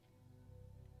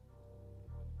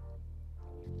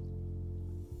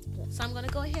So I'm going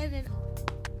to go ahead and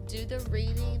do the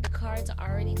reading. The cards are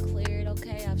already cleared,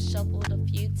 okay? I've shuffled a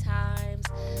few times.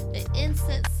 The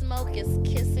incense smoke is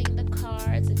kissing the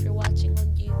cards if you're watching on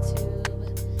YouTube.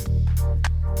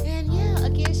 And yeah,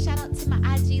 again, shout out to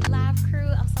my IG live crew.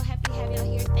 I'm so happy to have y'all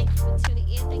here. Thank you for tuning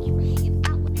in. Thank you for hanging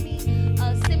out with me.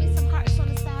 Send me some hearts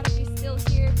on the side if you're still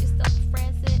here, if you're still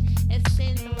present, and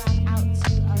send the love out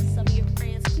to some of your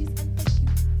friends, please and thank you.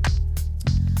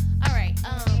 All right.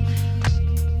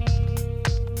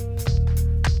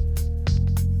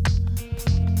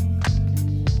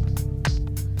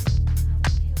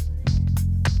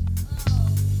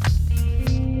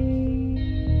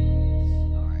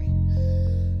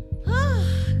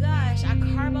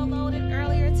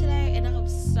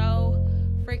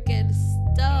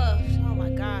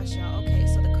 Y'all. Okay,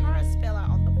 so the cards fell out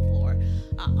on the floor.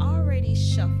 I already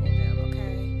shuffled them,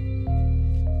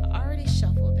 okay? I already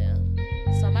shuffled them.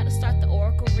 So I'm about to start the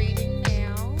oracle reading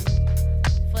now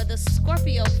for the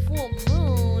Scorpio Full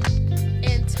Moon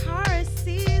in Taurus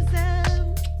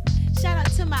season. Shout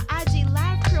out to my IG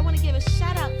live crew. I want to give a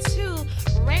shout out to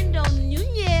Randall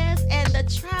Nunez and the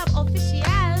Tribe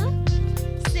Official.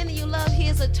 Sending you love. He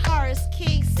is a Taurus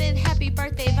king. Send happy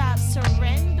birthday vibes to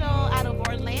Randall out of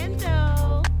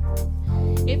Orlando.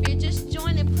 If you're just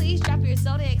joining, please drop your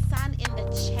zodiac sign in the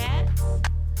chat.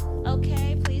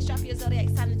 Okay, please drop your zodiac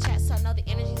sign in the chat so I know the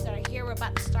energies that are here. We're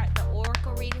about to start the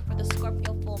oracle reading for the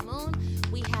Scorpio Full Moon.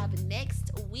 We have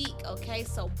next week, okay?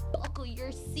 So buckle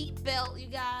your seatbelt, you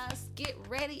guys. Get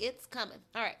ready. It's coming.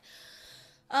 All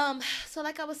right. So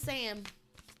like I was saying,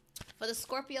 for the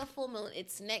Scorpio Full Moon,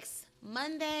 it's next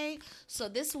Monday. So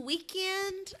this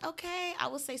weekend, okay, I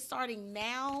would say starting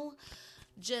now,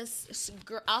 just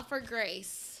offer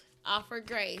grace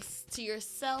to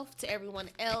yourself, to everyone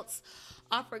else.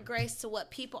 Offer grace to what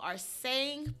people are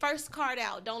saying. First card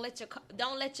out. Don't let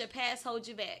your past hold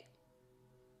you back.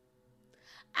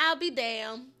 I'll be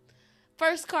damned.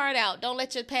 First card out. Don't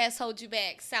let your past hold you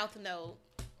back. South Node.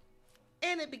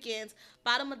 And it begins.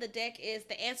 Bottom of the deck is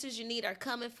the answers you need are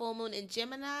coming. Full Moon in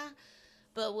Gemini.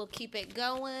 But we'll keep it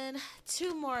going.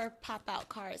 2 more pop out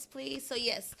cards, please. So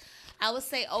yes, I would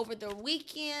say over the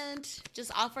weekend,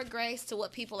 just offer grace to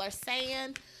what people are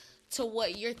saying, to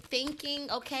what you're thinking,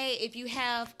 okay? If you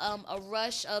have a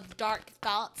rush of dark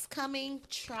thoughts coming,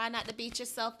 try not to beat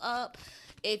yourself up.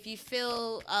 If you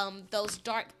feel those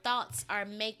dark thoughts are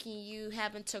making you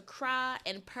having to cry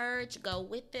and purge, go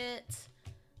with it,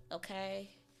 okay?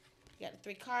 You got the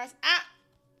 3 cards.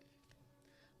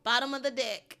 Bottom of the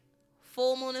deck.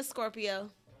 Full Moon in Scorpio.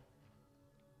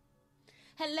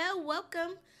 Hello,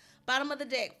 welcome. Bottom of the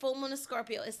deck, Full Moon in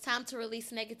Scorpio. It's time to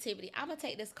release negativity. I'm going to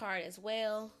take this card as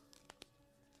well.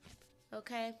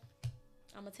 Okay?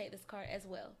 I'm going to take this card as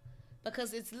well.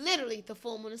 Because it's literally the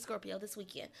Full Moon in Scorpio this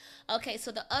weekend. Okay,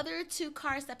 so the other 2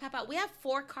 cards that pop out, we have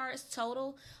 4 cards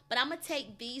total. But I'm going to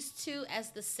take these 2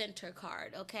 as the center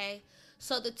card, okay?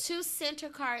 So the 2 center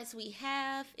cards we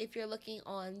have, if you're looking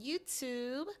on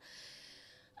YouTube,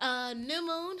 New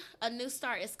Moon, a new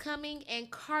start is coming,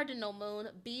 and Cardinal Moon,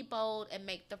 be bold and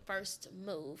make the first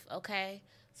move, okay?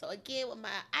 So again, with my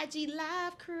IG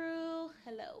live crew,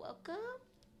 hello,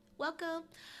 welcome.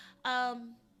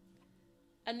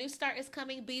 A new start is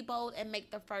coming, be bold and make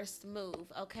the first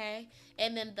move, okay?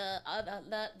 And then the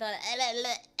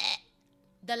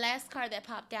last card that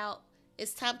popped out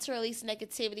is time to release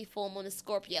negativity, Full Moon in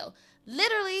Scorpio.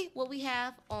 Literally what we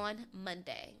have on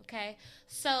Monday, okay?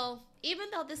 So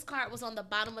even though this card was on the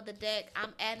bottom of the deck,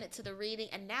 I'm adding it to the reading,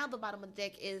 and now the bottom of the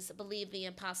deck is Believe the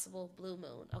Impossible, Blue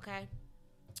Moon, okay?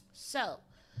 So,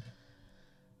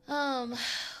 I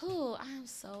am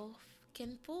so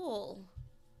freaking full.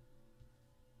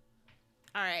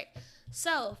 All right,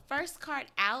 so first card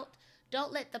out,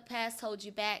 don't let the past hold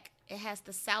you back. It has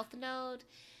the South Node.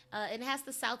 It has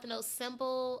the South Node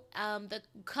symbol. The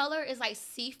color is like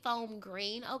seafoam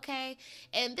green, okay?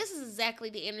 And this is exactly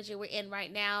the energy we're in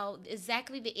right now.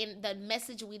 Exactly the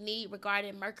message we need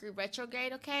regarding Mercury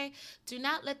retrograde, okay? Do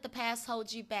not let the past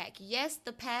hold you back. Yes,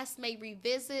 the past may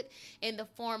revisit in the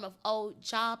form of old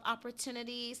job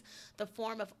opportunities, the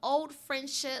form of old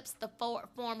friendships, the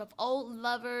form of old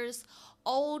lovers,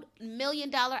 old $1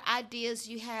 million ideas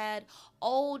you had,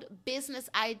 old business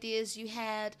ideas you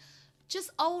had, just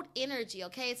old energy,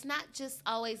 okay? It's not just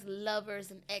always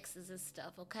lovers and exes and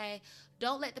stuff, okay?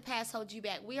 Don't let the past hold you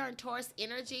back. We are in Taurus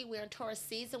energy. We're in Taurus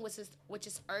season, which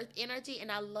is earth energy, and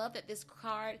I love that this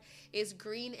card is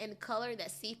green in color,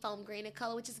 that seafoam green in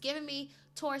color, which is giving me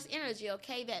Taurus energy,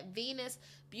 okay? That Venus,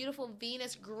 beautiful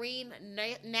Venus, green,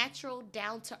 natural,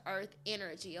 down-to-earth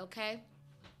energy, okay?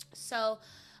 So,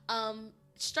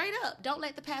 straight up, don't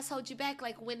let the past hold you back.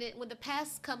 Like when the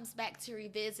past comes back to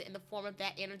revisit in the form of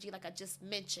that energy, like I just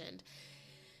mentioned,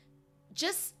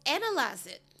 just analyze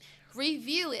it,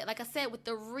 review it, like I said, with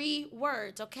the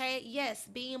words, okay? Yes,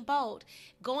 being bold,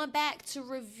 going back to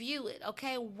review it,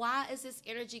 okay? Why is this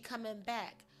energy coming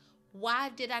back? Why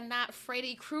did I not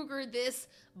Freddy Krueger this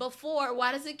before?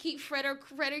 Why does it keep Freddy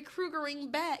Kruegering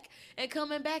back and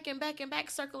coming back and back and back,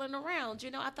 circling around?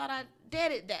 I thought I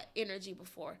deaded that energy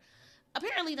before.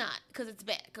 Apparently not, because it's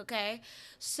back, okay?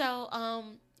 So,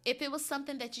 if it was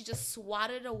something that you just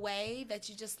swatted away, that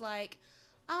you just like,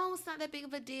 oh, it's not that big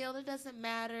of a deal, it doesn't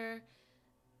matter,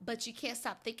 but you can't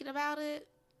stop thinking about it,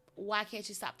 why can't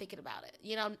you stop thinking about it?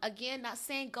 Again, not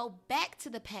saying go back to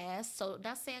the past, so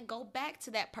not saying go back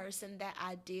to that person, that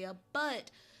idea,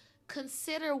 but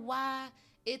consider why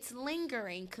it's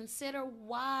lingering. Consider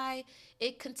why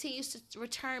it continues to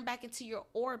return back into your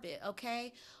orbit,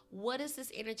 okay? What is this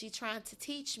energy trying to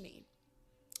teach me?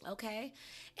 Okay?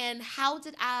 And how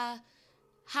did I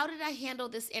handle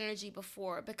this energy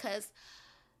before? Because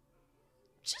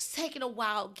just taking a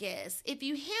wild guess, if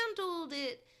you handled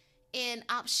it in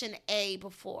option A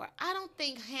before, I don't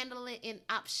think handling it in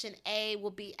option A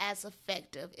will be as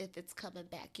effective if it's coming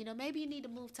back. Maybe you need to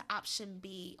move to option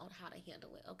B on how to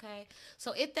handle it, okay?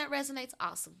 So if that resonates,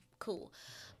 awesome, cool.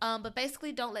 But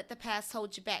basically, don't let the past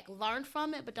hold you back. Learn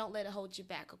from it, but don't let it hold you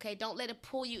back, okay? Don't let it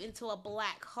pull you into a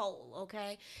black hole,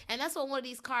 okay? And that's what one of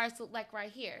these cards look like right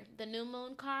here. The new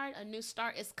moon card, a new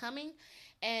start is coming.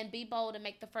 And be bold and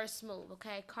make the first move,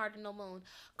 okay? Cardinal moon.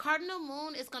 Cardinal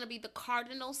moon is going to be the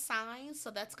cardinal sign.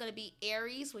 So that's going to be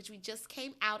Aries, which we just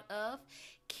came out of.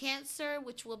 Cancer,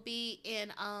 which will be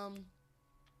in,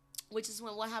 which is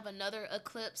when we'll have another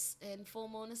eclipse and full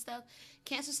moon and stuff.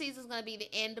 Cancer season is going to be the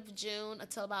end of June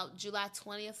until about July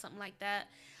 20th, something like that.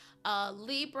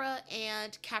 Libra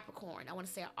and Capricorn, I want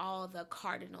to say, are all the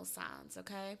cardinal signs,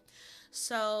 okay?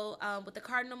 So with the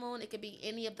cardinal moon, it could be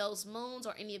any of those moons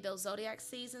or any of those zodiac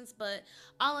seasons. But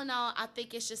all in all, I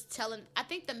think it's just I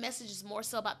think the message is more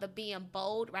so about the being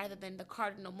bold rather than the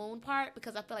cardinal moon part,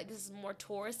 because I feel like this is more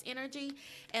Taurus energy.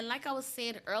 And like I was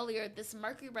saying earlier, this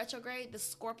Mercury retrograde, the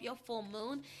Scorpio full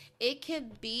moon, it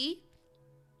can be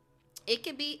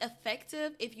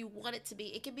effective if you want it to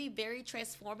be. It can be very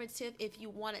transformative if you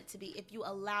want it to be, if you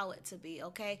allow it to be,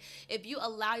 okay? If you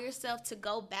allow yourself to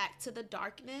go back to the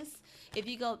darkness, if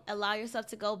you allow yourself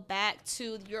to go back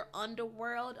to your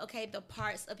underworld, okay, the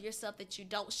parts of yourself that you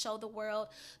don't show the world,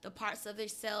 the parts of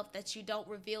yourself that you don't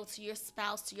reveal to your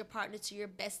spouse, to your partner, to your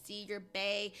bestie, your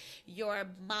bae, your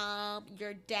mom,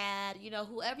 your dad,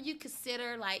 whoever you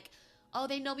consider like, oh,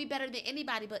 they know me better than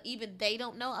anybody, but even they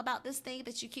don't know about this thing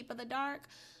that you keep in the dark.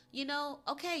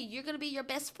 Okay, you're going to be your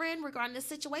best friend regarding this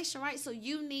situation, right? So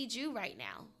you need you right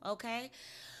now, okay?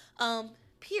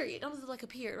 Period. That was like a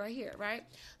period right here, right?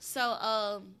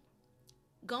 So,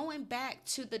 going back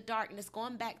to the darkness,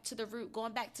 going back to the root,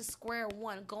 going back to square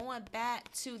one, going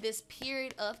back to this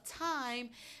period of time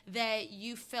that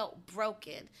you felt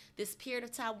broken, this period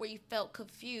of time where you felt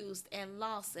confused and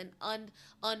lost and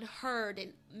unheard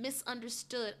and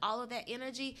misunderstood, all of that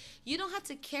energy, you don't have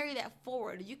to carry that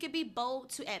forward. You can be bold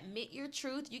to admit your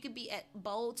truth. You can be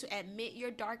bold to admit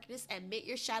your darkness, admit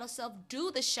your shadow self,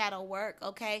 do the shadow work,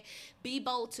 okay? Be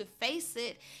bold to face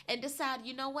it and decide,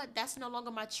 you know what, that's no longer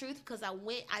my truth, because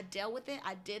I dealt with it,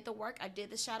 I did the work, I did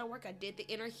the shadow work, I did the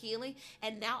inner healing,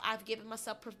 and now I've given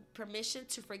myself permission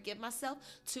to forgive myself,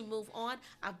 to move on.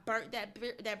 I've burnt that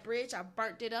bridge, I've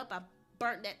burnt it up, I've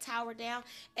burnt that tower down,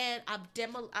 and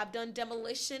I've done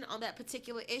demolition on that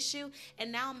particular issue,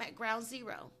 and now I'm at ground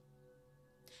zero.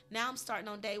 Now I'm starting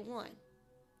on day one.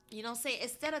 You know what I'm saying?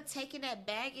 Instead of taking that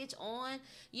baggage on,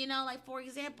 like for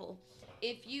example,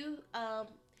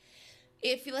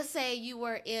 if let's say you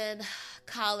were in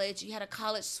college, you had a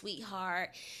college sweetheart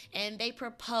and they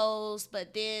proposed,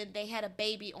 but then they had a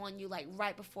baby on you like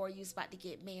right before you was about to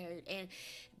get married, and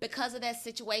because of that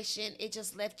situation, it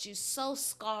just left you so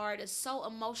scarred and so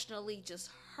emotionally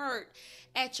just hurt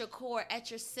at your core,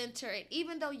 at your center. And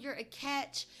even though you're a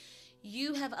catch,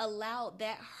 you have allowed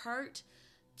that hurt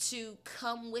to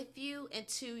come with you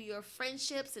into your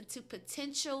friendships, into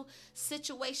potential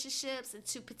situationships,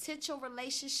 into potential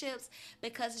relationships,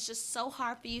 because it's just so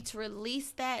hard for you to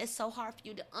release that. It's so hard for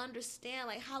you to understand,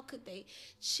 like, how could they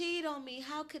cheat on me?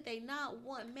 How could they not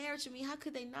want marriage with me? How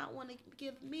could they not want to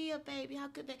give me a baby? How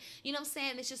could they, you know what I'm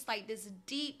saying? It's just like this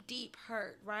deep, deep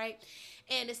hurt, right?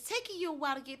 And it's taking you a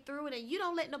while to get through it, and you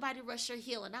don't let nobody rush your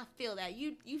healing. I feel that.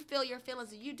 You feel your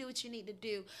feelings and you do what you need to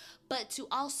do, but to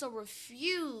also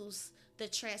refuse the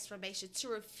transformation, to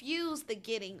refuse the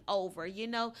getting over,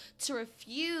 to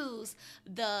refuse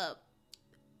the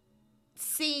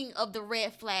seeing of the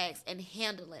red flags and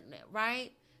handling it,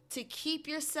 right? To keep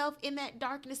yourself in that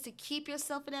darkness, to keep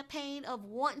yourself in that pain of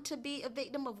wanting to be a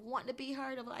victim, of wanting to be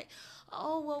hurt, of like,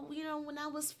 oh, well, when I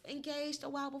was engaged a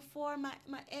while before, my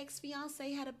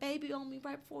ex-fiance had a baby on me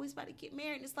right before we was about to get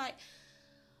married. And it's like,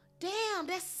 damn,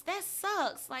 that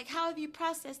sucks. Like, how have you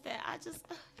processed that?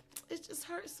 It just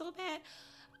hurts so bad.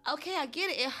 Okay, I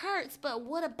get it. It hurts, but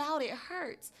what about it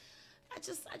hurts? I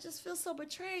just feel so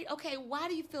betrayed. Okay, why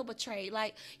do you feel betrayed?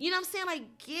 Like, you know what I'm saying?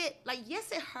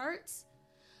 Yes, it hurts,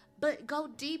 but go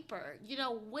deeper.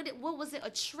 What was it a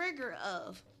trigger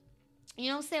of? You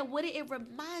know what I'm saying? What did it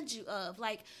remind you of?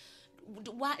 Like,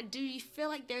 why do you feel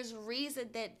like there's a reason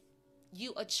that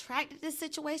you attracted this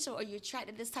situation, or you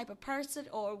attracted this type of person,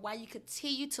 or why you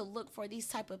continue to look for these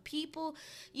type of people,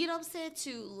 you know what I'm saying,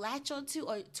 to latch onto,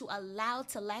 or to allow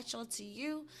to latch onto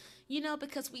you,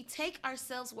 because we take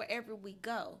ourselves wherever we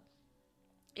go.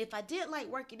 If I did like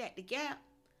working at the Gap,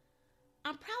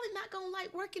 I'm probably not going to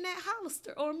like working at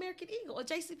Hollister or American Eagle or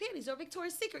JCPenney's or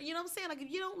Victoria's Secret. You know what I'm saying? Like, if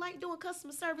you don't like doing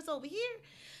customer service over here,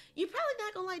 you're probably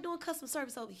not going to like doing customer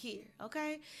service over here,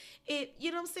 okay?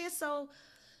 You know what I'm saying? So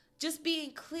just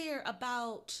being clear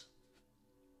about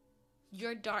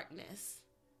your darkness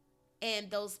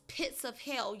and those pits of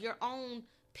hell, your own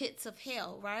pits of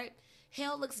hell, right?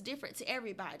 Hell looks different to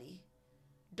everybody.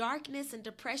 Darkness and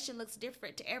depression looks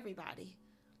different to everybody,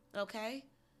 okay?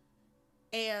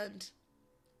 And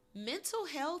mental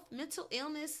health, mental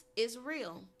illness is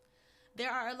real.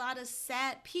 There are a lot of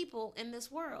sad people in this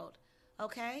world,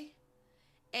 okay?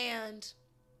 And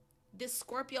this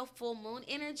Scorpio full moon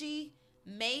energy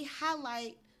may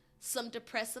highlight some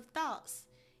depressive thoughts.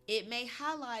 It may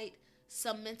highlight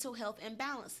some mental health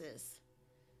imbalances.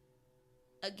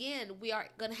 Again, we are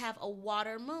going to have a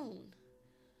water moon.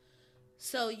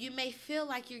 So you may feel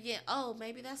like you're getting,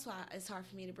 maybe that's why it's hard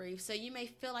for me to breathe. So you may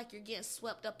feel like you're getting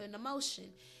swept up in emotion.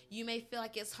 You may feel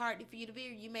like it's hard for you to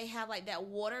breathe. You may have like that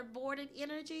waterboarded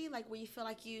energy, like where you feel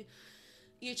like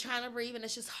you're trying to breathe and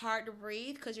it's just hard to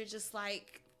breathe because you're just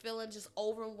like feeling just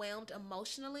overwhelmed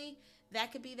emotionally.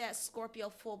 That could be that Scorpio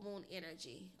full moon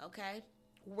energy, okay?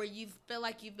 Where you feel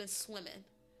like you've been swimming.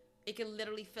 It can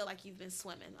literally feel like you've been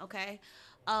swimming, okay?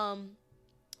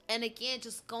 And again,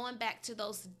 just going back to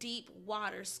those deep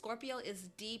waters. Scorpio is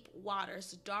deep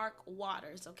waters, dark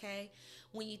waters, okay?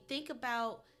 When you think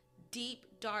about deep,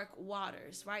 dark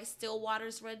waters, right? Still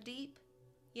waters run deep,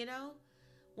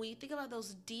 When you think about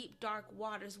those deep, dark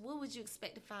waters, what would you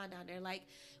expect to find down there? Like,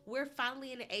 we're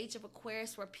finally in the age of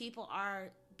Aquarius where people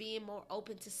are being more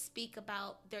open to speak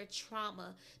about their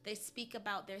trauma. They speak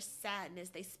about their sadness.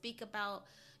 They speak about,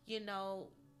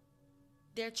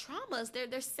 their traumas,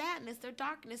 their sadness, their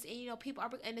darkness, and people are,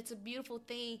 and it's a beautiful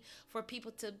thing for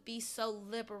people to be so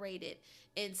liberated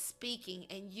in speaking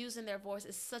and using their voice.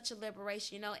 It's such a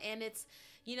liberation, and it's,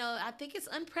 I think it's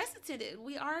unprecedented.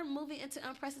 We are moving into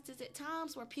unprecedented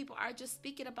times where people are just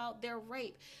speaking about their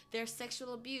rape, their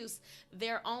sexual abuse,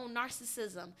 their own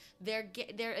narcissism, their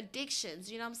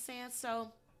addictions. You know what I'm saying?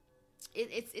 So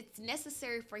it's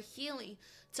necessary for healing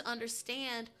to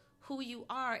understand who you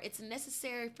are. It's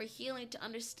necessary for healing to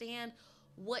understand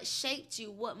what shaped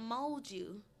you, what molded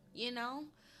you,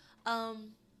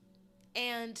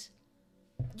 and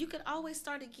you could always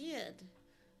start again.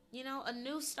 A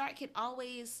new start can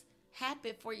always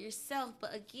happen for yourself,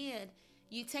 but again,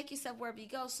 you take yourself wherever you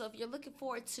go. So if you're looking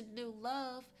forward to new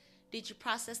love, did you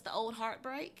process the old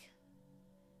heartbreak?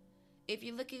 If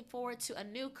you're looking forward to a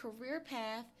new career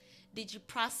path, did you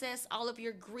process all of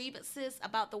your grievances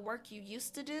about the work you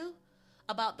used to do?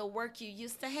 About the work you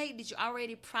used to hate? Did you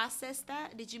already process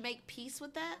that? Did you make peace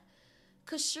with that?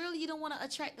 Because surely you don't want to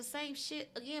attract the same shit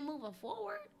again moving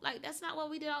forward. Like, that's not what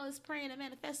we did all this praying and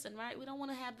manifesting, right? We don't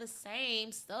want to have the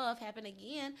same stuff happen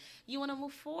again. You want to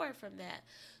move forward from that.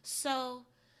 So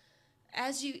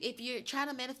if you're trying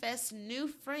to manifest new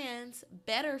friends,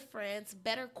 better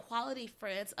quality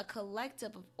friends, a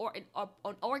collective or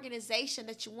an organization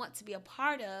that you want to be a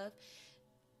part of,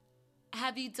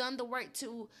 have you done the work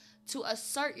to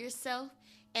assert yourself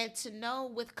and to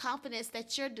know with confidence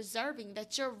that you're deserving,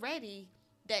 that you're ready,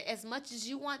 that as much as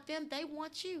you want them, they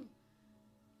want you?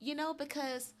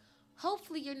 Because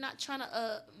hopefully you're not trying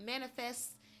to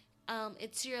manifest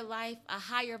into your life a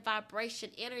higher vibration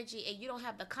energy and you don't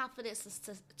have the confidence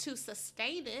to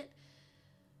sustain it.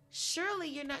 Surely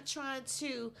you're not trying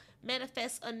to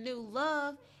manifest a new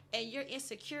love and you're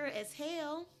insecure as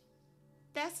hell.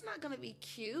 That's not going to be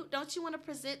cute. Don't you want to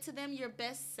present to them your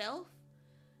best self?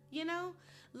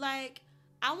 Like,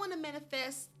 I want to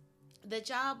manifest the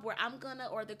job where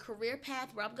or the career path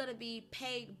where I'm going to be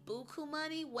paid buku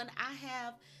money when I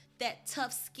have that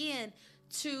tough skin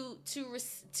to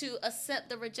accept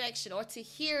the rejection, or to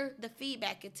hear the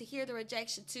feedback and to hear the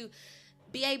rejection, to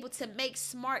be able to make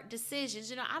smart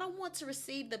decisions. I don't want to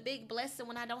receive the big blessing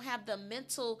when I don't have the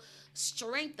mental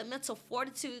strength, the mental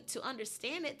fortitude to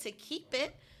understand it, to keep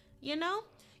it. you know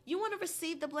you want to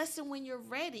receive the blessing when you're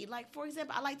ready. Like, for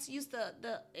example, I like to use the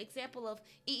example of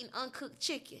eating uncooked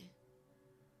chicken.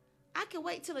 I can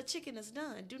wait till the chicken is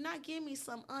done. Do not give me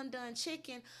some undone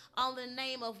chicken all in the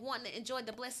name of wanting to enjoy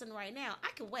the blessing right now. I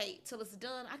can wait till it's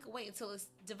done. I can wait until it's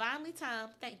divinely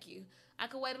timed. Thank you. I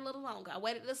can wait a little longer. I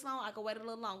waited this long. I can wait a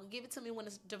little longer. Give it to me when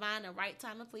it's divine and right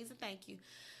time and please and thank you.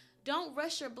 Don't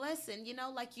rush your blessing.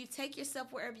 Like, you take yourself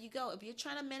wherever you go. If you're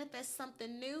trying to manifest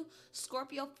something new,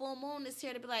 Scorpio Full Moon is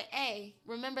here to be like, hey,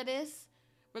 remember this?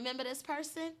 Remember this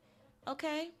person?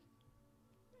 Okay?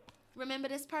 Remember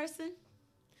this person?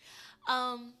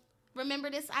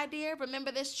 Remember this idea?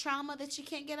 Remember this trauma that you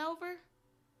can't get over?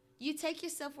 You take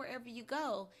yourself wherever you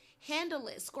go. Handle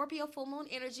it. Scorpio Full Moon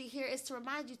energy here is to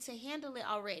remind you to handle it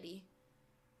already.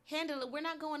 Handle it. We're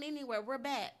not going anywhere. We're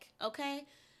back. Okay?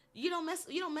 You don't mess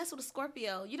with a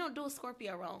Scorpio. You don't do a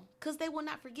Scorpio wrong, because they will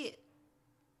not forget.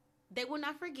 They will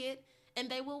not forget, and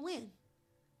they will win.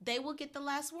 They will get the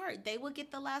last word. They will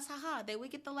get the last haha. They will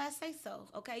get the last say so.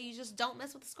 Okay? You just don't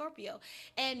mess with the Scorpio.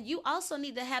 And you also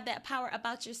need to have that power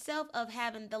about yourself of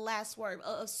having the last word,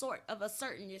 of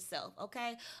asserting yourself,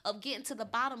 okay? Of getting to the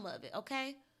bottom of it,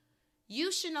 okay?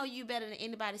 You should know you better than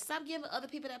anybody. Stop giving other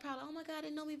people that power. Oh my God, they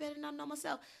know me better than I know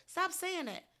myself. Stop saying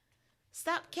that.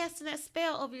 Stop casting that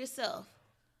spell over yourself,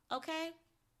 okay?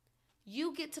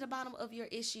 You get to the bottom of your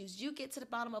issues. You get to the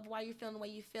bottom of why you're feeling the way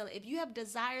you feel. If you have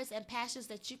desires and passions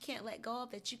that you can't let go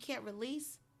of, that you can't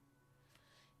release,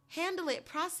 handle it,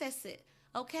 process it,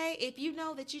 okay? If you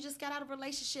know that you just got out of a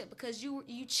relationship because you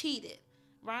cheated,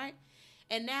 right?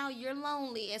 And now you're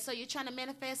lonely, and so you're trying to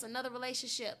manifest another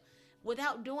relationship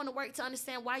without doing the work to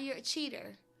understand why you're a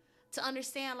cheater, to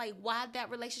understand like why that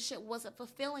relationship wasn't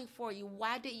fulfilling for you.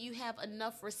 Why did you have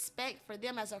enough respect for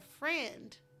them as a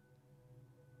friend?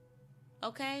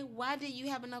 Okay, why did you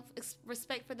have enough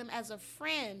respect for them as a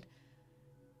friend?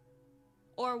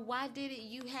 Or why did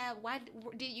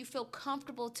you feel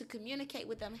comfortable to communicate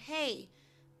with them? Hey,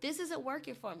 this isn't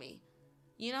working for me.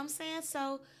 You know what I'm saying?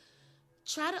 So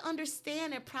try to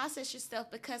understand and process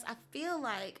yourself, because I feel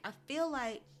like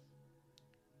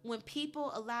when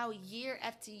people allow year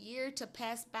after year to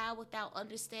pass by without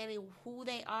understanding who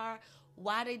they are,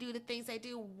 why they do the things they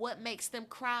do, what makes them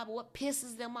cry, what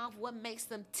pisses them off, what makes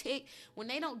them tick, when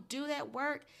they don't do that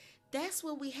work, that's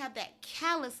when we have that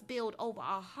callous build over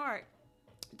our heart.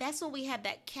 That's when we have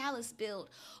that callous build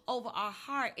over our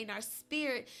heart and our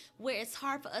spirit, where it's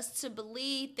hard for us to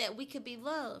believe that we could be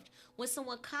loved. When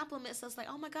someone compliments us like,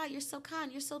 oh my God, you're so kind,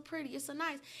 you're so pretty, you're so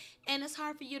nice. And it's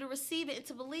hard for you to receive it and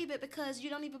to believe it, because you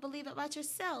don't even believe it about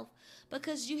yourself,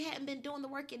 because you hadn't been doing the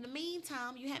work in the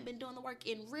meantime. You hadn't been doing the work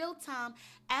in real time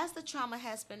as the trauma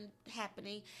has been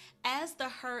happening, as the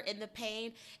hurt and the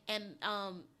pain and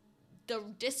the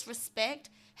disrespect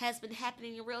has been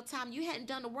happening in real time. You hadn't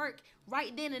done the work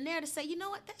right then and there to say, you know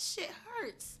what, that shit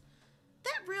hurts.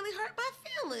 That really hurt my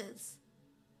feelings.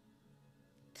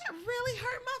 That really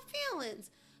hurt my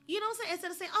feelings. You know what I'm saying?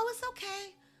 Instead of saying, oh, it's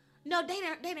okay. No, they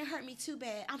didn't hurt me too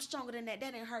bad. I'm stronger than that.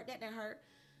 That didn't hurt.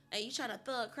 And you trying to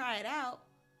thug cry it out.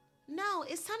 No,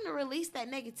 it's time to release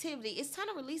that negativity. It's time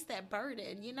to release that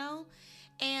burden,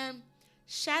 And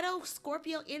shadow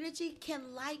Scorpio energy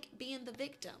can like being the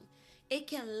victim. It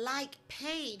can like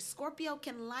pain. Scorpio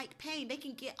can like pain. They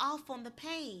can get off on the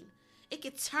pain. It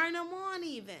can turn them on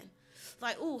even.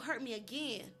 Like, ooh, hurt me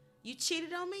again. You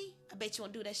cheated on me? I bet you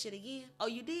won't do that shit again. Oh,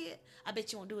 you did? I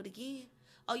bet you won't do it again.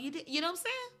 Oh, you did? You know what I'm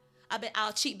saying? I bet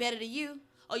I'll cheat better than you.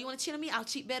 Oh, you want to cheat on me? I'll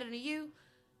cheat better than you.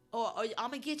 Or I'm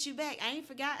going to get you back. I ain't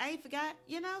forgot.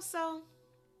 So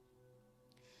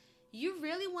you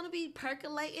really want to be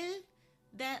percolating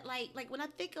that, like when I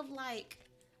think of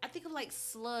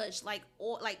sludge, like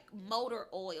oil, like motor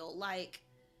oil, like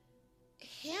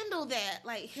handle that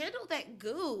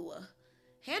goo.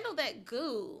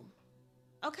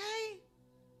 Okay?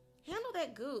 Handle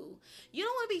that goo. You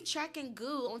don't want to be tracking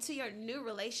goo onto your new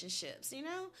relationships, You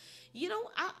know,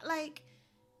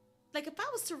 if I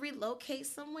was to relocate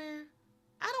somewhere,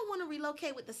 I don't want to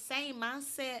relocate with the same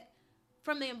mindset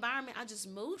from the environment I just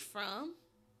moved from.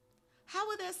 How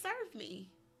would that serve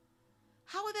me?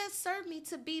 How would that serve me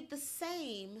to be the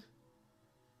same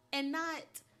and not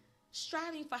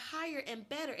striving for higher and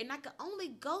better? And I can only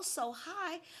go so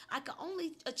high. I can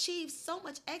only achieve so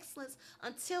much excellence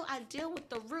until I deal with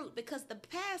the root, because the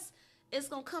past is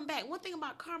going to come back. One thing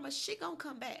about karma, she going to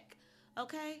come back.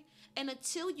 Okay? And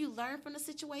until you learn from the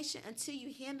situation, until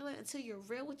you handle it, until you're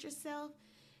real with yourself,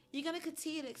 you're going to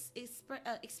continue to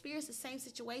experience the same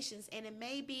situations. And it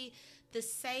may be the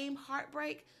same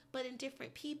heartbreak, but in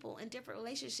different people, in different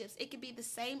relationships. It could be the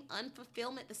same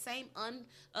unfulfillment, the same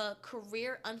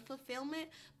career unfulfillment,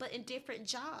 but in different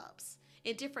jobs,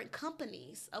 in different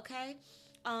companies. Okay?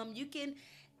 You can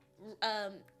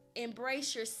um,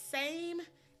 embrace your same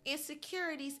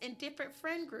insecurities in different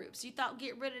friend groups. You thought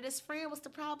get rid of this friend was the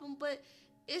problem, but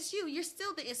it's you. You're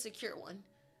still the insecure one.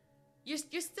 You're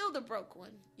still the broke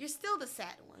one. You're still the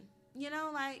sad one.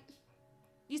 Like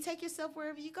you take yourself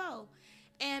wherever you go.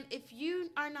 And if you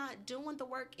are not doing the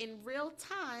work in real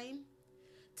time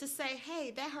to say,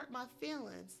 hey, that hurt my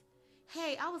feelings.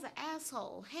 Hey, I was an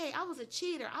asshole. Hey, I was a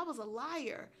cheater. I was a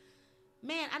liar.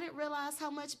 Man, I didn't realize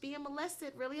how much being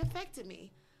molested really affected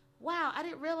me. Wow, I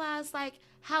didn't realize like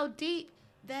how deep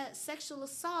that sexual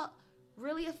assault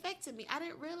really affected me. I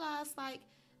didn't realize like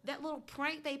that little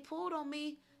prank they pulled on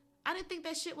me. I didn't think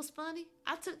that shit was funny.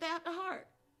 I took that to heart.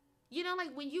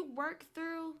 Like when you work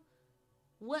through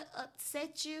what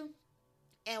upset you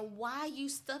and why you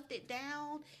stuffed it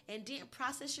down and didn't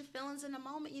process your feelings in the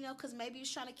moment, because maybe you're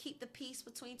trying to keep the peace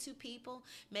between two people.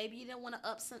 Maybe you didn't want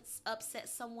to upset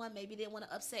someone. Maybe you didn't want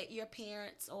to upset your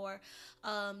parents, or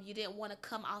you didn't want to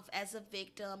come off as a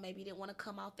victim. Maybe you didn't want to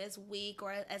come off as weak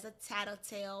or as a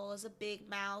tattletale, or as a big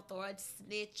mouth, or a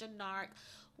snitch, a narc,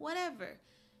 whatever.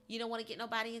 You don't want to get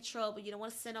nobody in trouble. You don't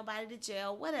want to send nobody to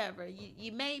jail, whatever.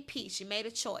 You made peace. You made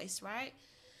a choice, right?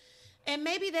 And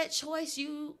maybe that choice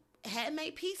you had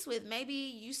made peace with. Maybe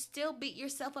you still beat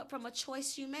yourself up from a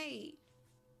choice you made.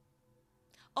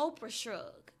 Oprah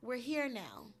shrug. We're here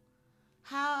now.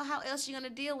 How else are you going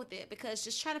to deal with it? Because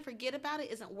just trying to forget about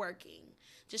it isn't working.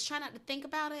 Just try not to think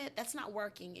about it. That's not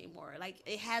working anymore. Like,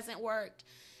 it hasn't worked.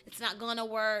 It's not going to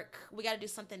work. We got to do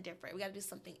something different. We got to do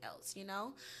something else,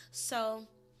 So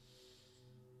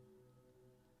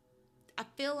I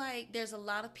feel like there's a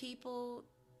lot of people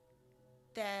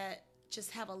that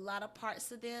just have a lot of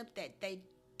parts of them that they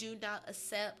do not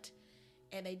accept,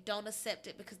 and they don't accept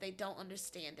it because they don't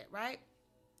understand it, right?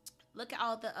 Look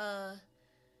at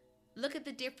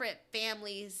the different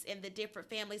families, and the different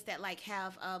families that like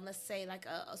have let's say like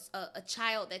a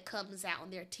child that comes out in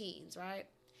their teens, right?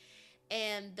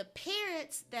 And the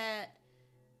parents that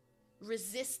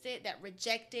resist it, that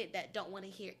reject it, that don't want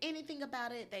to hear anything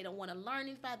about it, they don't want to learn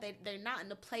anything about it, they're not in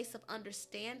the place of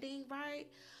understanding, right?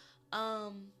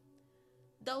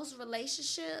 Those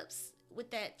relationships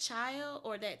with that child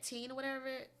or that teen or whatever,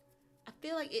 I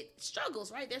feel like it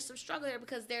struggles, right? There's some struggle there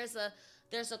because there's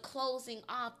a closing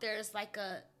off. There's like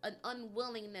an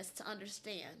unwillingness to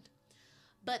understand.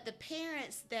 But the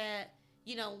parents that,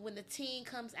 when the teen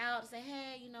comes out and say,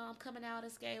 hey, I'm coming out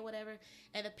as gay or whatever,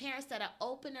 and the parents that are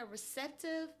open and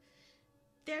receptive,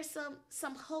 there's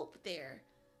some hope there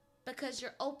because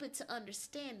you're open to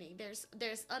understanding.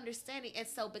 There's understanding. And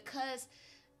so because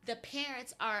the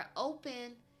parents are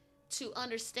open to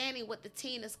understanding what the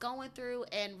teen is going through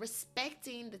and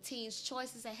respecting the teen's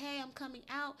choices, and hey, I'm coming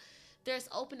out, there's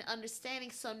open understanding.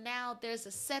 So now there's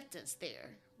acceptance there,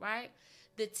 right?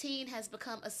 The teen has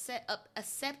become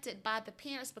accepted by the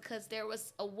parents because there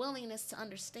was a willingness to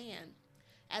understand,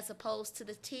 as opposed to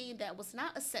the teen that was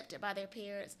not accepted by their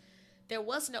parents. There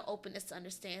was no openness to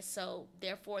understand, so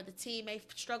therefore the teen may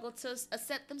struggle to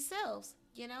accept themselves,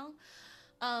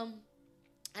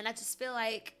 and I just feel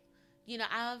like,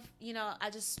 I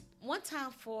just one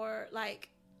time for like,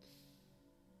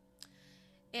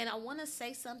 and I want to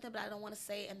say something, but I don't want to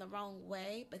say it in the wrong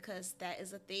way, because that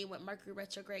is a theme with Mercury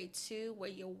retrograde too, where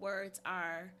your words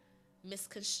are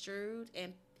misconstrued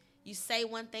and you say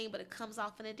one thing, but it comes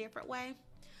off in a different way.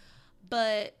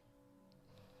 But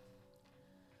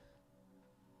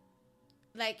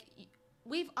like,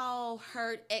 we've all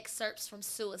heard excerpts from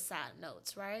suicide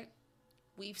notes, right?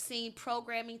 We've seen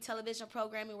television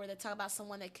programming where they talk about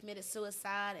someone that committed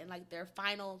suicide and like their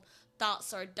final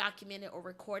thoughts are documented or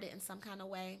recorded in some kind of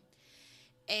way.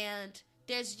 And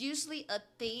there's usually a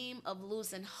theme of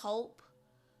losing hope,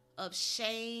 of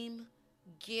shame,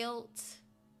 guilt,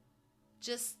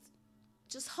 just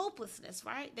hopelessness,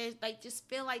 right? They like just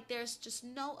feel like there's just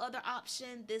no other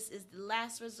option. This is the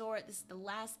last resort. This is the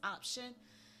last option.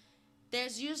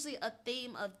 There's usually a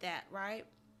theme of that, right?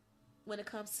 When it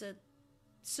comes to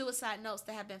suicide notes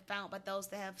that have been found by those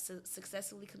that have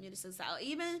successfully committed suicide,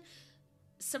 even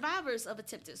survivors of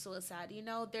attempted suicide.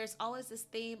 There's always this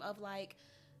theme of like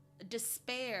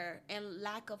despair and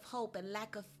lack of hope and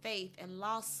lack of faith and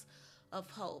loss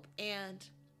of hope. And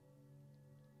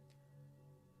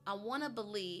I want to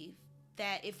believe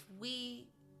that if we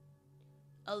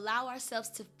Allow ourselves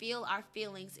to feel our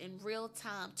feelings in real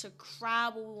time, to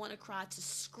cry when we want to cry, to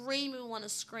scream when we want to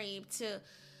scream, to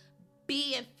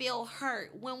be and feel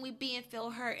hurt when we be and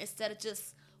feel hurt, instead of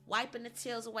just wiping the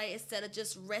tears away, instead of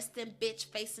just resting bitch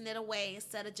facing it away,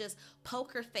 instead of just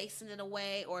poker facing it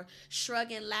away or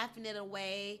shrugging, laughing it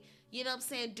away. You know what I'm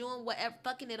saying? Doing whatever,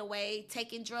 fucking it away,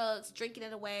 taking drugs, drinking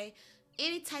it away,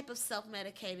 any type of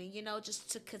self-medicating,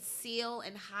 just to conceal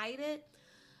and hide it.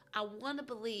 I want to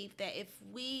believe that if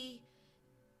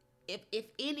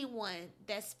anyone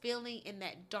that's feeling in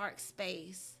that dark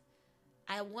space,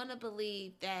 I want to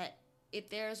believe that if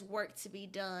there's work to be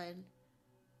done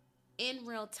in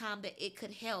real time, that it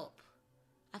could help.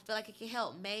 I feel like it can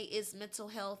help. May is Mental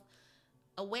Health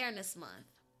Awareness Month.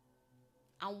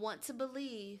 I want to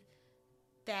believe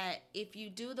that if you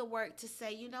do the work to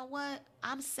say, you know what,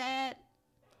 I'm sad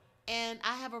and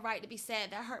I have a right to be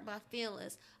sad. That hurt my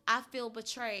feelings. I feel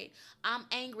betrayed. I'm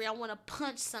angry. I want to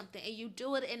punch something. And you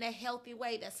do it in a healthy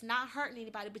way that's not hurting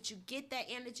anybody, but you get that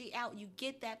energy out. You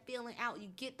get that feeling out. You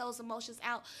get those emotions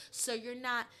out, so you're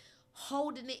not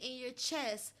holding it in your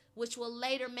chest, which will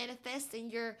later manifest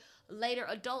in your later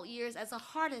adult years as a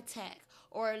heart attack,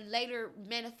 or later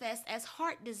manifest as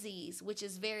heart disease, which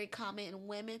is very common in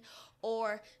women.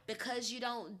 Or because you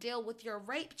don't deal with your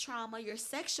rape trauma, your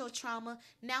sexual trauma,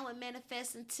 now it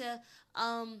manifests into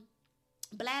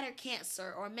bladder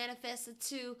cancer, or manifests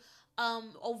into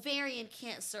ovarian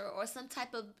cancer, or some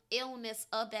type of illness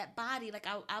of that body. Like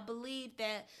I believe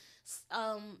that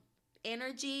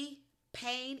energy,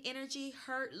 pain energy,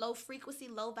 hurt, low frequency,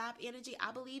 low vibe energy,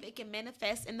 I believe it can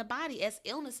manifest in the body as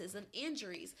illnesses and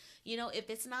injuries. If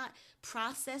it's not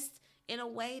processed in a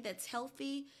way that's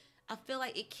healthy, I feel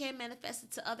like it can manifest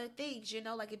into other things.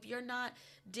 Like if you're not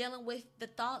dealing with the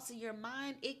thoughts in your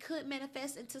mind, it could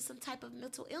manifest into some type of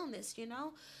mental illness.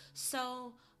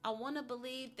 So I want to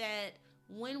believe that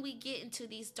when we get into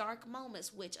these dark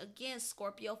moments, which again,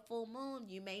 Scorpio full moon,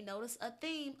 you may notice a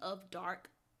theme of dark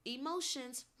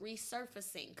emotions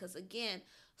resurfacing, because again,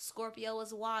 Scorpio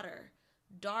is water,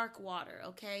 dark water,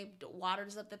 okay?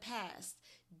 Waters of the past,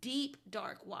 deep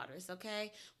dark waters,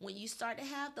 okay? When you start to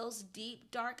have those deep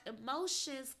dark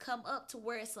emotions come up to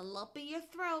where it's a lump in your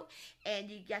throat and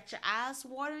you got your eyes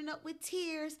watering up with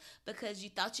tears because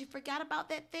you thought you forgot about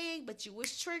that thing, but you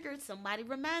was triggered, somebody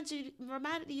reminded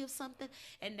you of something,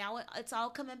 and now it's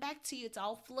all coming back to you, it's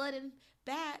all flooding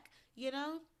back.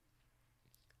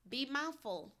 Be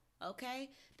mindful, okay?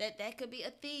 That could be a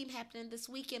theme happening this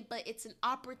weekend, but it's an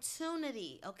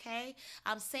opportunity, okay?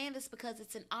 I'm saying this because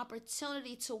it's an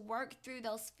opportunity to work through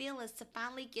those feelings, to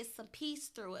finally get some peace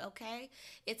through it, okay?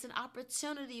 It's an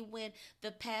opportunity when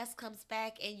the past comes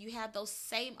back and you have those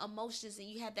same emotions and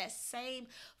you have that same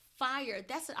fire.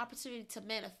 That's an opportunity to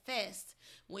manifest.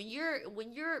 When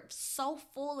you're so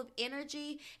full of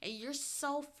energy and you're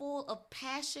so full of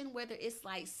passion, whether it's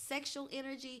like sexual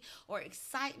energy or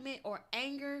excitement or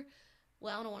anger,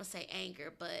 well, I don't want to say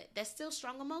anger, but that's still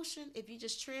strong emotion. If you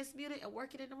just transmute it and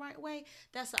work it in the right way,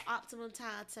 that's an optimum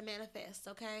time to manifest,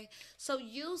 okay? So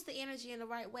use the energy in the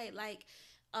right way. Like,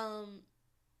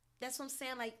 that's what I'm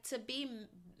saying. Like, to be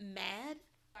mad.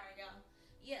 All right, y'all.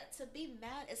 Yeah, to be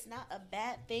mad is not a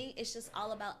bad thing. It's just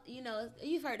all about,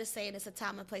 you've heard the saying, it's a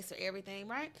time and place for everything,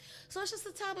 right? So it's just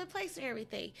a time and place for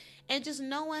everything. And just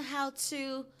knowing how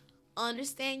to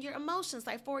understand your emotions.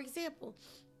 Like, for example,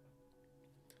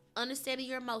 understanding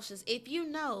your emotions. If you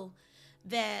know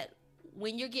that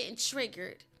when you're getting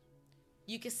triggered,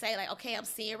 you can say like, okay, I'm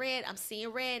seeing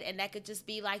red, and that could just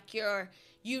be like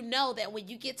that when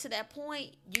you get to that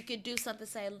point, you can do something,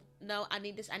 say, no, I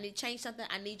need this, I need to change something,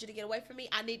 I need you to get away from me,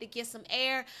 I need to get some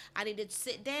air, I need to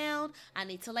sit down, I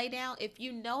need to lay down. If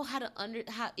you know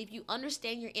if you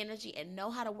understand your energy and know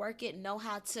how to work it, know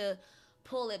how to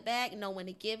pull it back, know when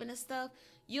to give it and stuff,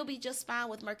 you'll be just fine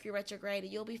with Mercury retrograde,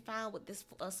 and you'll be fine with this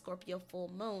Scorpio full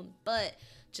moon. But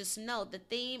just know the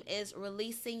theme is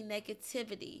releasing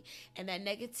negativity, and that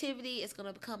negativity is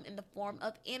going to come in the form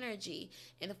of energy,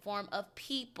 in the form of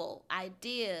people,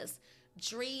 ideas,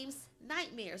 dreams,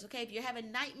 nightmares. Okay, if you're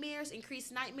having nightmares,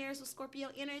 increased nightmares with Scorpio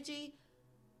energy,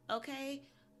 okay,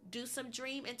 do some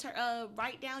dream and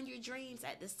write down your dreams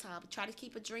at this time. Try to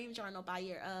keep a dream journal by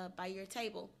your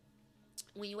table.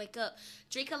 When you wake up,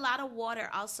 drink a lot of water.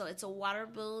 Also, it's a water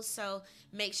boost, so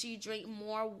make sure you drink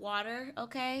more water,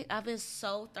 okay? I've been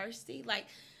so thirsty. Like,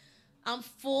 I'm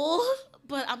full,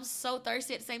 but I'm so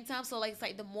thirsty at the same time. So, like, it's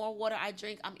like the more water I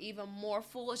drink, I'm even more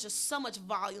full. It's just so much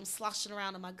volume sloshing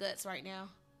around in my guts right now.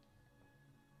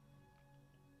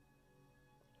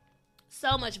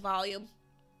 So much volume.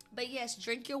 But yes,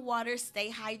 drink your water, stay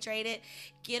hydrated,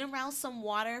 get around some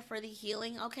water for the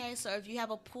healing, okay? So if you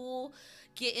have a pool,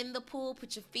 get in the pool,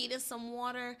 put your feet in some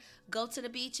water, go to the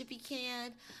beach if you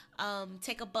can,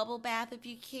 take a bubble bath if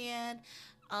you can.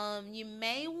 You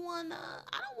may wanna,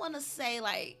 I don't wanna say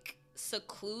like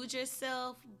seclude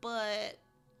yourself, but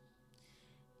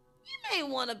you may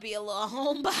want to be a little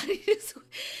homebody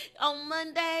on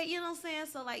Monday, you know what I'm saying?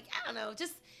 So like, I don't know,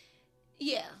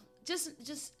 yeah,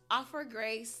 just offer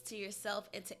grace to yourself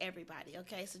and to everybody,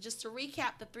 okay? So just to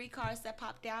recap the 3 cards that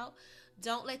popped out,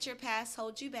 don't let your past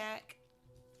hold you back.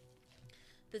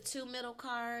 The 2 middle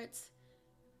cards,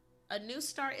 a new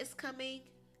start is coming.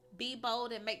 Be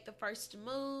bold and make the first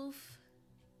move.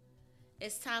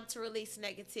 It's time to release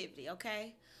negativity,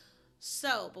 okay?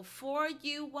 So before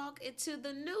you walk into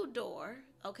the new door,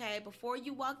 okay, before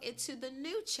you walk into the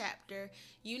new chapter,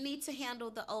 you need to handle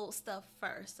the old stuff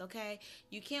first, okay?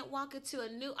 You can't walk into a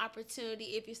new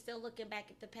opportunity if you're still looking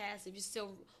back at the past, if you're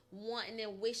still wanting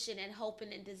and wishing and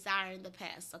hoping and desiring the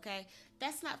past, okay?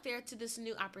 That's not fair to this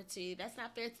new opportunity. That's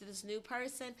not fair to this new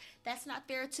person. That's not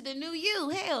fair to the new you,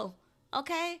 hell.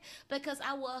 Okay? Because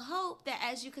I will hope that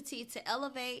as you continue to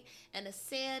elevate and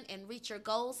ascend and reach your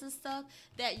goals and stuff,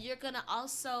 that you're going to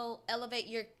also elevate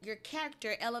your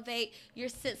character, elevate your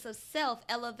sense of self,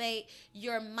 elevate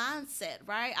your mindset,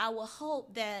 right? I will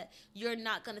hope that you're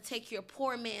not going to take your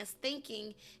poor man's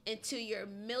thinking into your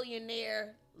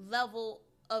millionaire level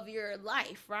of your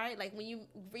life, right? Like when you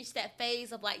reach that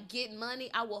phase of like getting money,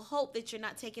 I will hope that you're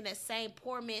not taking that same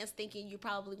poor man's thinking you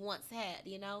probably once had,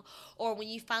 you know? Or when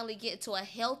you finally get into a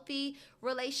healthy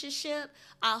relationship,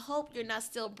 I hope you're not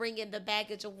still bringing the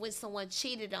baggage of when someone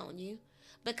cheated on you,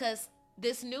 because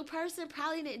this new person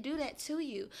probably didn't do that to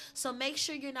you. So make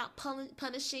sure you're not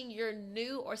punishing your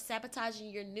new or sabotaging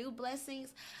your new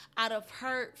blessings out of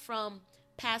hurt from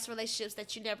past relationships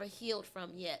that you never healed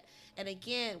from yet. And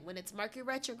again, when it's Mercury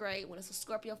retrograde, when it's a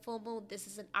Scorpio full moon, this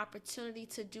is an opportunity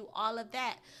to do all of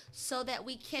that so that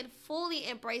we can fully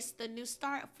embrace the new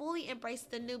start, fully embrace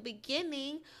the new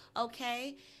beginning,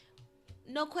 okay?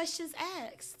 No questions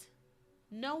asked.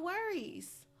 No worries.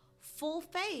 Full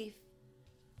faith.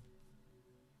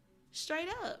 Straight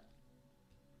up.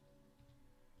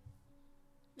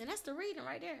 And that's the reading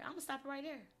right there. I'm going to stop it right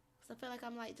there. Because I feel like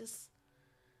I'm like just...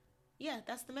 yeah,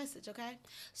 that's the message, okay?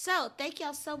 So, thank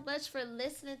y'all so much for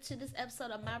listening to this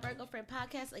episode of My Virgo Friend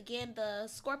Podcast. Again, the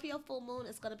Scorpio Full Moon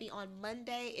is going to be on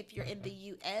Monday if you're in the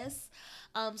U.S.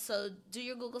 So, do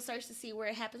your Google search to see where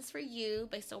it happens for you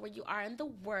based on where you are in the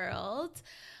world.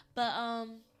 But,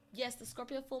 yes, the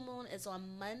Scorpio Full Moon is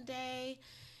on Monday,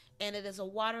 and it is a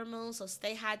water moon, so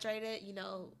stay hydrated, you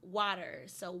know, water.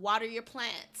 So, water your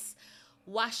plants.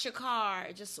 Wash your car,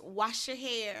 just wash your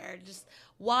hair, just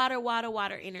water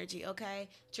energy, okay?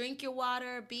 Drink your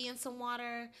water, be in some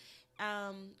water,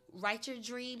 write your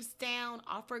dreams down,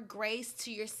 offer grace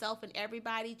to yourself and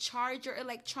everybody, charge your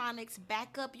electronics,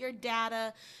 back up your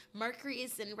data. Mercury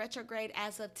is in retrograde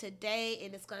as of today,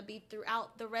 and it's going to be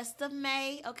throughout the rest of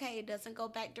May, okay? It doesn't go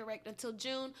back direct until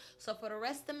June, so for the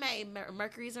rest of May,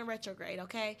 Mercury is in retrograde,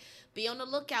 okay? Be on the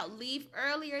lookout. Leave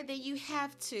earlier than you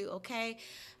have to, okay?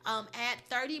 Add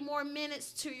 30 more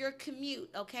minutes to your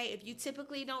commute, okay? If you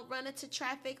typically don't run into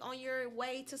traffic on your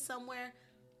way to somewhere,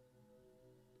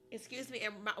 excuse me,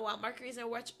 and while Mercury's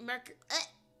in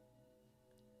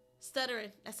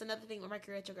stuttering, that's another thing with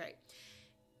Mercury retrograde.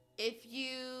 If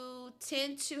you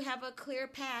tend to have a clear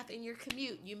path in your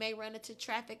commute, you may run into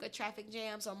traffic or traffic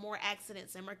jams or more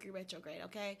accidents in Mercury retrograde,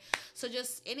 okay? So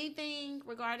just anything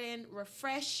regarding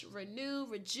refresh, renew,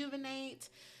 rejuvenate,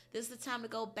 this is the time to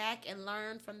go back and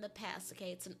learn from the past,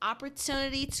 okay? It's an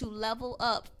opportunity to level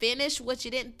up. Finish what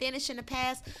you didn't finish in the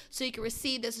past so you can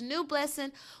receive this new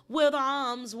blessing with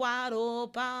arms wide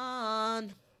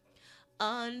open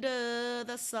under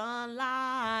the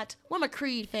sunlight. Where my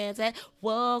Creed fans at?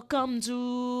 Welcome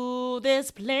to this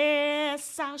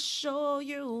place. I'll show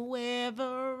you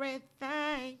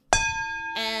everything.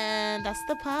 And that's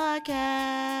the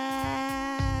podcast.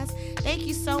 Thank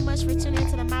you so much for tuning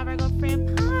into the My Virgo Friend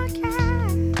Podcast.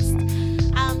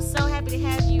 I'm so happy to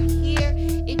have you here.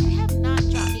 If you have not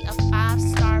dropped me a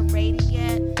 5-star rating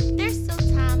yet, there's still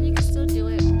time. You can still do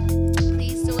it.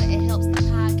 Please do it. It helps the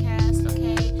podcast,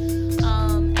 okay?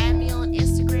 Add me on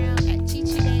Instagram at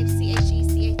CheCheBabe,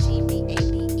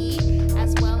 CheCheBabe,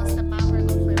 as well as the My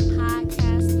Virgo Friend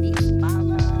Podcast. Please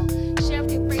follow. Share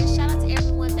with your friends. Shout out to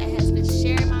everyone that has been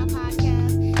sharing my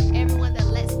podcast. Everyone that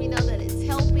lets me know that it's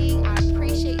helping. I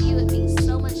appreciate you. It means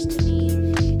so much to me.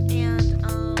 And